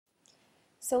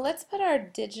So let's put our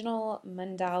digital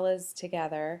mandalas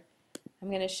together. I'm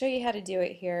going to show you how to do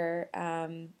it here.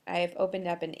 I've opened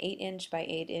up an 8-inch by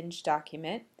 8-inch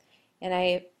document, and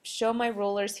I show my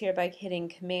rulers here by hitting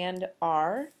Command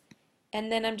R, and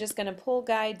then I'm just going to pull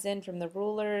guides in from the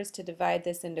rulers to divide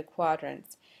this into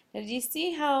quadrants. Now, do you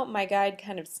see how my guide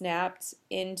kind of snapped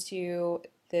into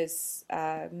this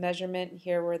measurement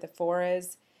here where the 4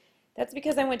 is? That's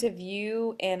because I went to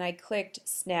View and I clicked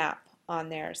Snap on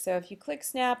there. So if you click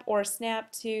Snap or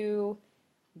Snap to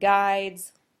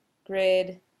Guides,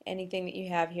 Grid, anything that you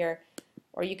have here,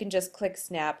 or you can just click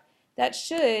Snap, that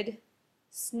should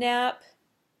snap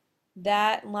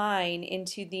that line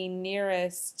into the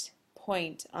nearest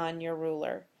point on your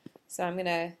ruler. So I'm going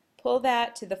to pull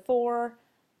that to the 4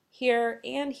 here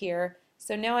and here.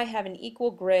 So now I have an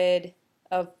equal grid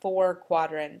of 4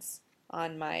 quadrants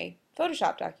on my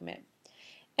Photoshop document.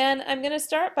 And I'm going to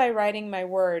start by writing my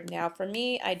word. Now for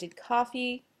me, I did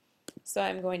coffee, so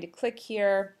I'm going to click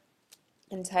here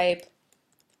and type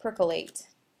percolate.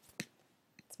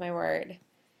 That's my word.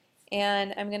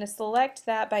 And I'm going to select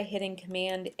that by hitting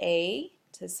Command A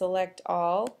to select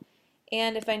all.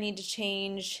 And if I need to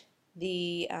change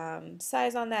the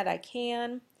size on that, I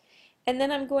can. And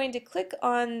then I'm going to click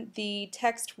on the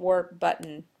text warp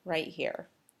button right here.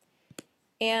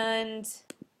 And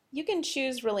you can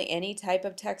choose really any type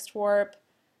of text warp.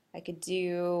 I could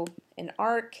do an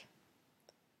arc,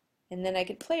 and then I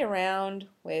could play around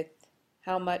with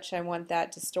how much I want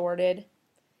that distorted.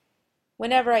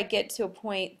 Whenever I get to a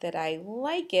point that I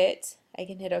like it, I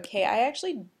can hit OK. I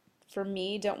actually, for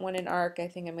me, don't want an arc. I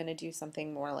think I'm going to do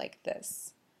something more like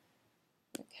this.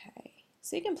 Okay,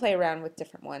 so you can play around with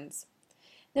different ones.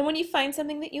 Then when you find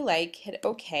something that you like, hit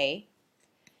OK.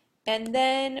 And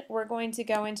then we're going to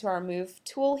go into our Move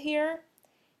tool here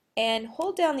and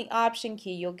hold down the Option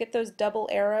key. You'll get those double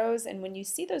arrows, and when you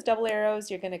see those double arrows,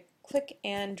 you're going to click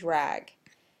and drag.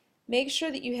 Make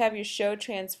sure that you have your Show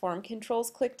Transform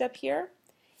controls clicked up here,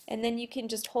 and then you can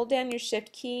just hold down your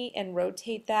Shift key and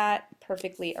rotate that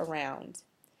perfectly around.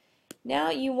 Now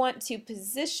you want to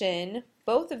position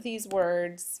both of these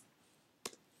words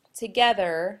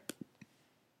together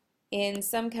in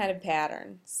some kind of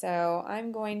pattern. So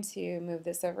I'm going to move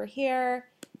this over here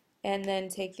and then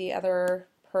take the other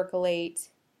percolate,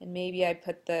 and maybe I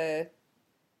put the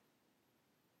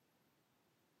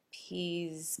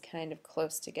P's kind of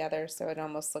close together so it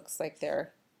almost looks like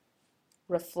they're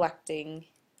reflecting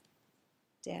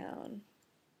down.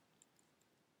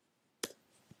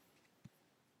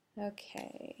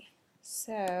 Okay,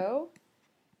 so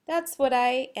that's what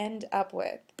I end up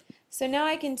with. So now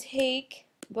I can take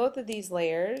both of these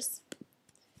layers,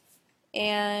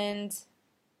 and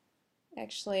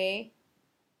actually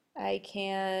I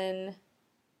can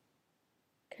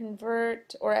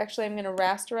convert, or actually I'm going to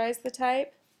rasterize the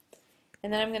type,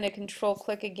 and then I'm going to control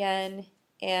click again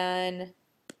and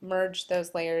merge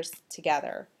those layers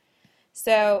together.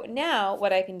 So now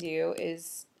what I can do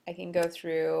is I can go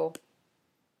through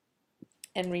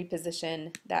and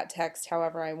reposition that text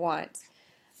however I want.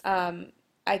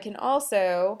 I can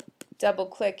also double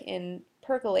click in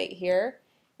percolate here,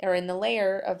 or in the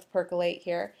layer of percolate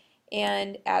here,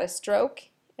 and add a stroke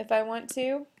if I want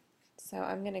to. So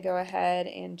I'm going to go ahead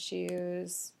and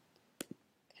choose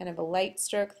kind of a light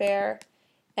stroke there,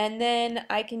 and then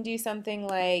I can do something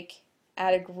like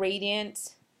add a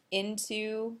gradient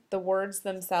into the words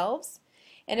themselves.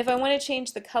 And if I want to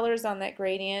change the colors on that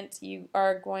gradient, you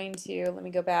are going to, let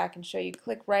me go back and show you,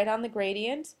 click right on the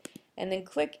gradient and then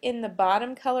click in the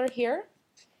bottom color here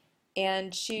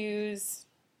and choose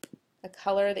a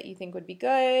color that you think would be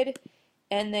good,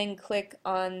 and then click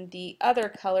on the other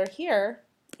color here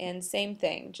and same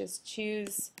thing, just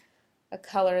choose a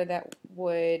color that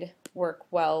would work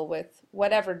well with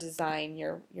whatever design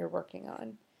you're working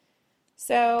on.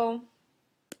 So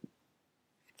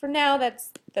for now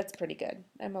that's pretty good.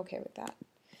 I'm okay with that.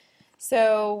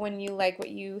 So when you like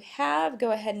what you have,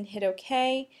 go ahead and hit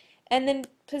OK, and then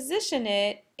position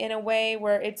it in a way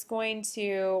where it's going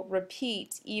to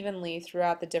repeat evenly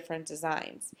throughout the different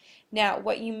designs. Now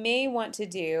what you may want to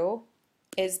do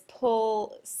is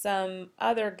pull some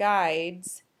other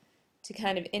guides to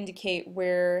kind of indicate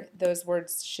where those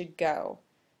words should go.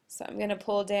 So I'm going to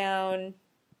pull down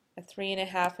a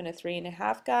 3.5 and a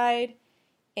 3.5 guide,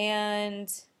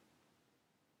 and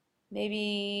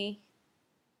maybe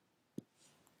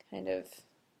kind of,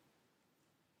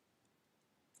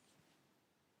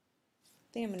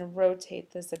 I think I'm going to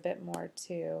rotate this a bit more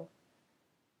too.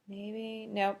 Maybe,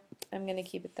 nope, I'm going to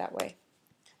keep it that way.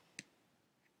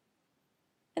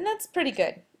 And that's pretty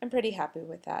good. I'm pretty happy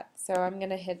with that. So I'm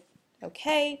going to hit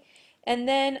OK, and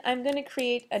then I'm going to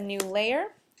create a new layer,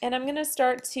 and I'm going to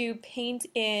start to paint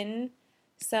in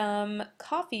some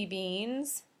coffee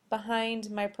beans behind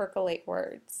my percolate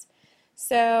words.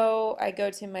 So I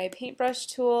go to my paintbrush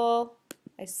tool,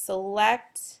 I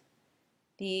select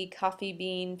the coffee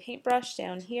bean paintbrush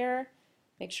down here,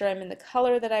 make sure I'm in the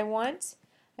color that I want.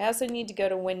 I also need to go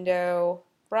to Window,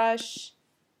 Brush,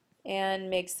 and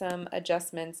make some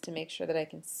adjustments to make sure that I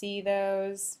can see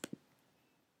those.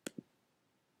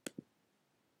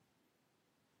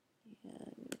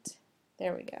 And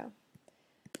there we go.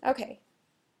 Okay,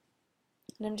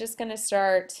 and I'm just going to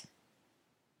start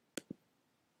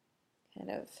kind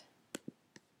of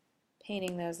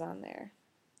painting those on there.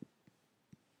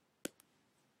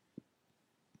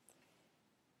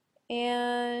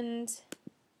 And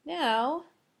now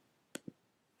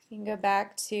you can go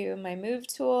back to my Move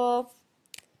tool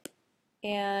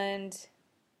and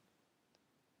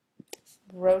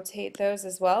rotate those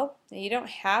as well. Now you don't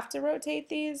have to rotate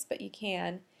these, but you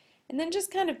can. And then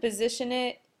just kind of position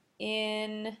it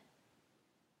in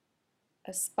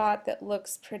a spot that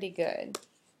looks pretty good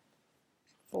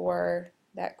for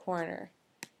that corner.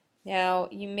 Now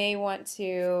you may want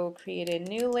to create a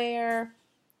new layer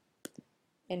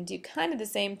and do kind of the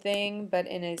same thing but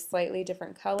in a slightly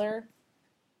different color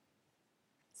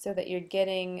so that you're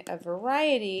getting a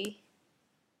variety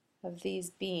of these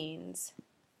beans.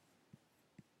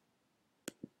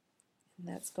 And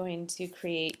that's going to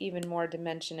create even more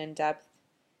dimension and depth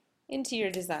into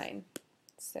your design.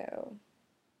 So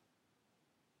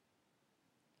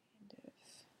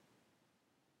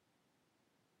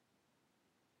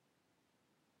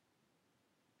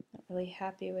really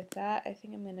happy with that. I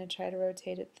think I'm going to try to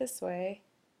rotate it this way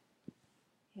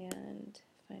and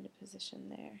find a position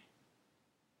there.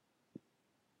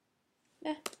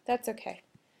 That's okay.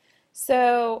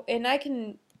 So, and I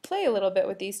can play a little bit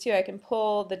with these too. I can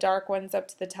pull the dark ones up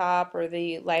to the top or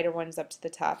the lighter ones up to the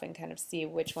top and kind of see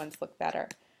which ones look better.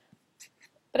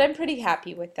 But I'm pretty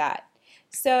happy with that.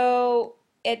 So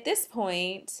at this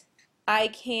point I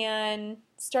can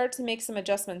start to make some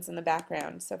adjustments in the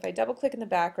background. So if I double click in the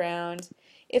background,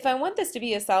 if I want this to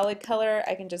be a solid color,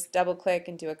 I can just double click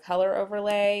and do a color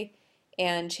overlay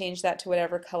and change that to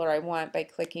whatever color I want by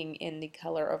clicking in the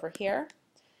color over here.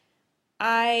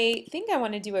 I think I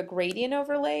want to do a gradient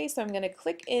overlay, so I'm going to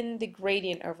click in the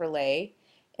gradient overlay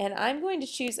and I'm going to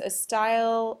choose a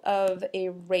style of a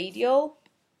radial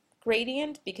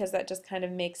gradient because that just kind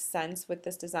of makes sense with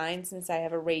this design since I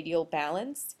have a radial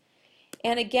balance.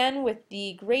 And again with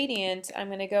the gradient I'm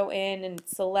going to go in and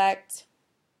select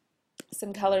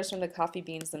some colors from the coffee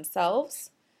beans themselves,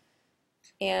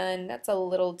 and that's a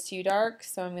little too dark,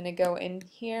 so I'm going to go in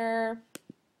here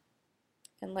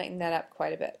and lighten that up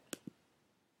quite a bit.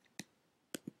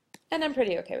 And I'm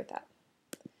pretty okay with that.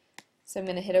 So I'm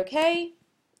going to hit OK,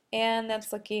 and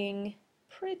that's looking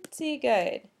pretty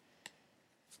good.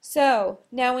 So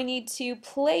now we need to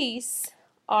place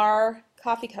our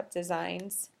coffee cup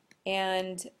designs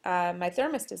and my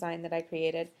thermos design that I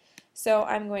created. So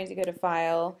I'm going to go to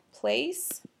File,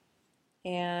 Place,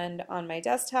 and on my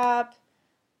desktop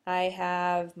I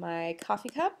have my coffee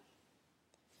cup.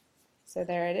 So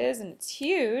there it is, and it's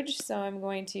huge, so I'm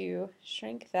going to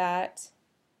shrink that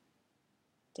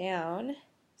down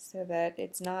so that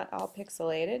it's not all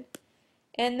pixelated,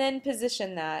 and then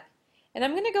position that. And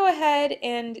I'm going to go ahead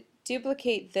and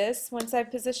duplicate this once I've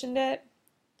positioned it.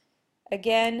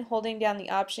 Again, holding down the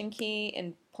Option key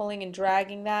and pulling and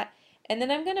dragging that. And then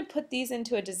I'm going to put these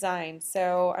into a design.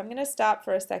 So I'm going to stop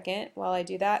for a second while I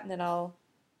do that, and then I'll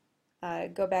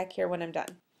go back here when I'm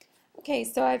done. Okay,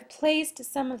 so I've placed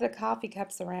some of the coffee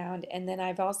cups around, and then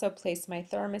I've also placed my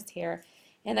thermos here.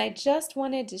 And I just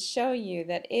wanted to show you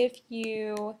that if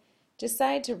you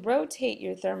decide to rotate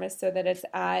your thermos so that it's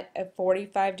at a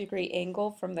 45-degree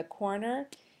angle from the corner,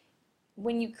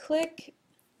 when you click,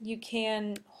 you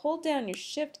can hold down your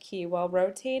Shift key while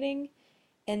rotating,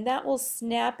 and that will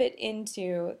snap it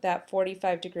into that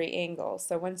 45-degree angle.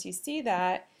 So once you see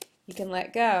that, you can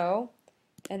let go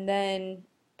and then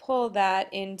pull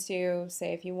that into,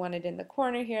 say if you want it in the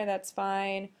corner here, that's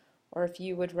fine, or if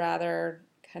you would rather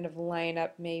kind of line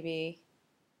up maybe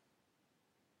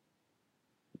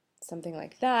something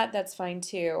like that, that's fine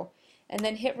too. And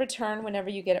then hit return whenever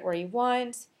you get it where you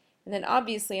want, and then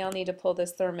obviously I'll need to pull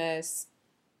this thermos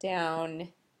down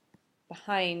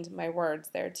behind my words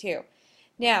there too.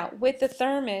 Now with the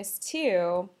thermos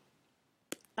too,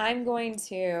 I'm going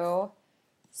to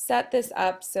set this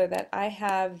up so that I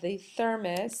have the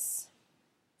thermos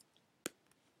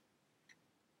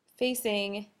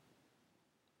facing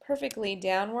perfectly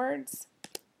downwards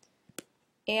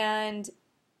and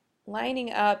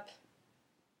lining up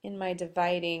in my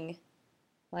dividing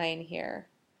line here.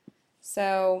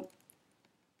 So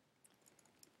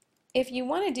if you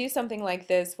want to do something like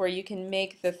this where you can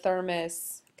make the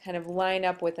thermos kind of line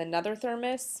up with another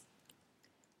thermos,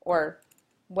 or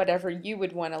whatever you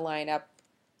would want to line up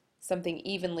something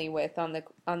evenly with on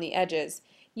the edges,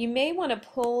 you may want to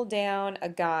pull down a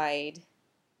guide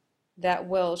that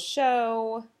will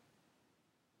show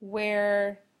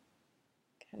where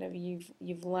kind of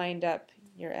you've lined up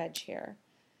your edge here.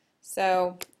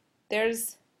 So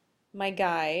there's my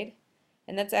guide,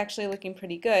 and that's actually looking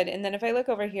pretty good. And then if I look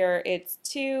over here, it's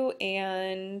 2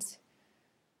 and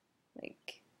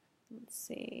like, let's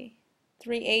see,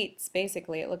 3/8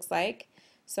 basically it looks like.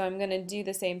 So I'm going to do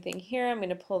the same thing here. I'm going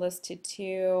to pull this to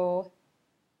 2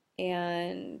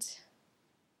 and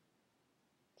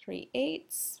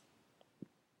 3/8.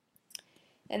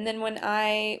 And then when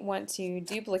I want to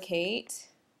duplicate,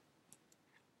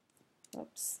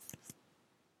 oops,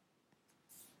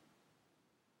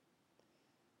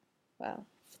 well,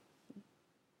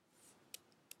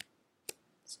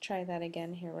 let's try that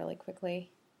again here really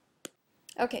quickly.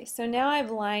 Okay, so now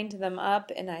I've lined them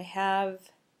up and I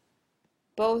have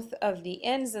both of the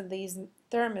ends of these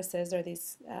thermoses, or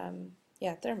these,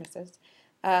 thermoses,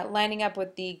 lining up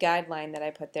with the guideline that I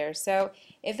put there. So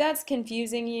if that's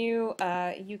confusing you,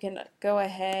 you can go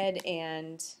ahead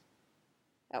and,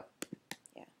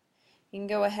 you can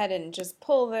go ahead and just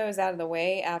pull those out of the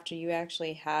way after you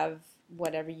actually have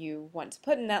whatever you want to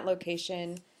put in that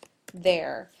location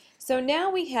there. So now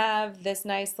we have this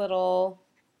nice little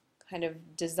kind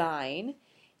of design,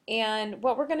 and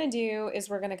what we're going to do is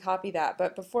we're going to copy that,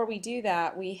 but before we do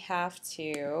that we have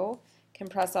to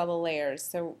compress all the layers.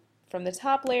 So from the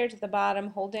top layer to the bottom,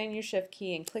 hold down your shift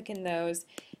key and click in those,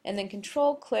 and then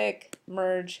control click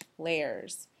merge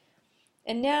layers.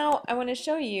 And now I want to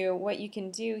show you what you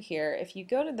can do here. If you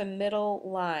go to the middle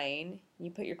line,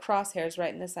 you put your crosshairs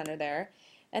right in the center there,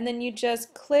 and then you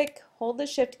just click, hold the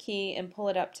shift key and pull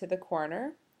it up to the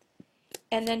corner,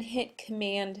 and then hit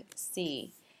Command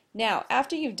C. Now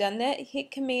after you've done that, hit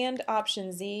Command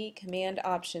Option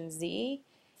Z,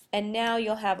 and now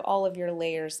you'll have all of your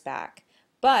layers back.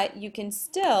 But you can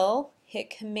still hit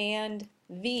Command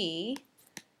V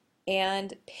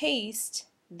and paste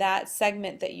that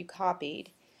segment that you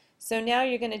copied. So now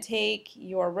you're going to take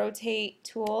your rotate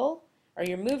tool or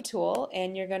your move tool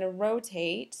and you're going to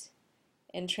rotate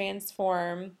and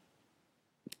transform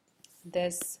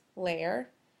this layer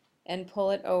and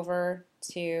pull it over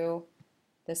to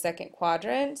the second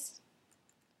quadrant,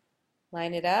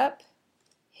 line it up,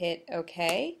 hit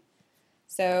OK.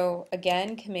 So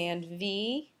again, Command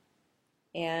V,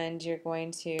 and you're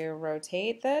going to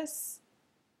rotate this.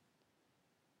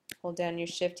 Hold down your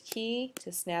shift key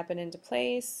to snap it into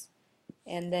place,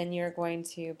 and then you're going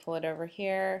to pull it over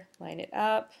here, line it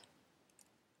up,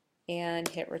 and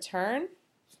hit return.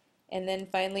 And then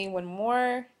finally one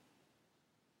more.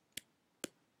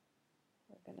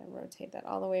 We're going to rotate that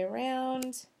all the way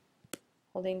around,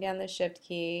 holding down the shift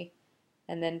key,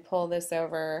 and then pull this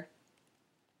over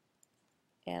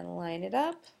and line it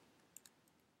up.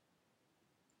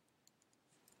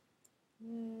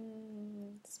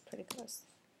 It's pretty close.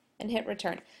 And hit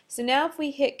return. So now if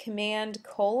we hit Command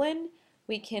colon,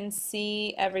 we can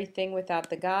see everything without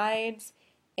the guides,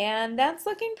 and that's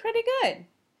looking pretty good.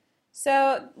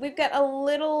 So we've got a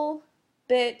little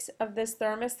bit of this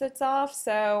thermos that's off,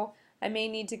 so I may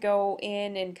need to go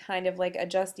in and kind of like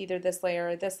adjust either this layer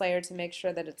or this layer to make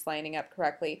sure that it's lining up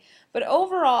correctly. But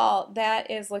overall,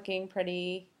 that is looking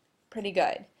pretty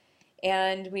good.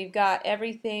 And we've got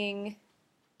everything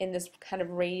in this kind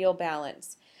of radial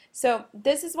balance. So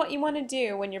this is what you want to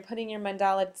do when you're putting your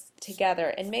mandala together,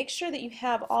 and make sure that you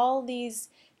have all these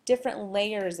different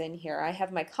layers in here. I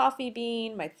have my coffee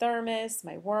bean, my thermos,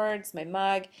 my words, my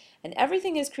mug, and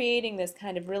everything is creating this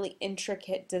kind of really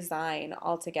intricate design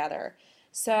all together.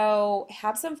 So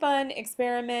have some fun,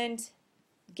 experiment,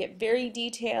 get very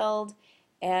detailed,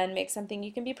 and make something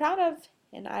you can be proud of,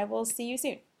 and I will see you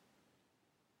soon.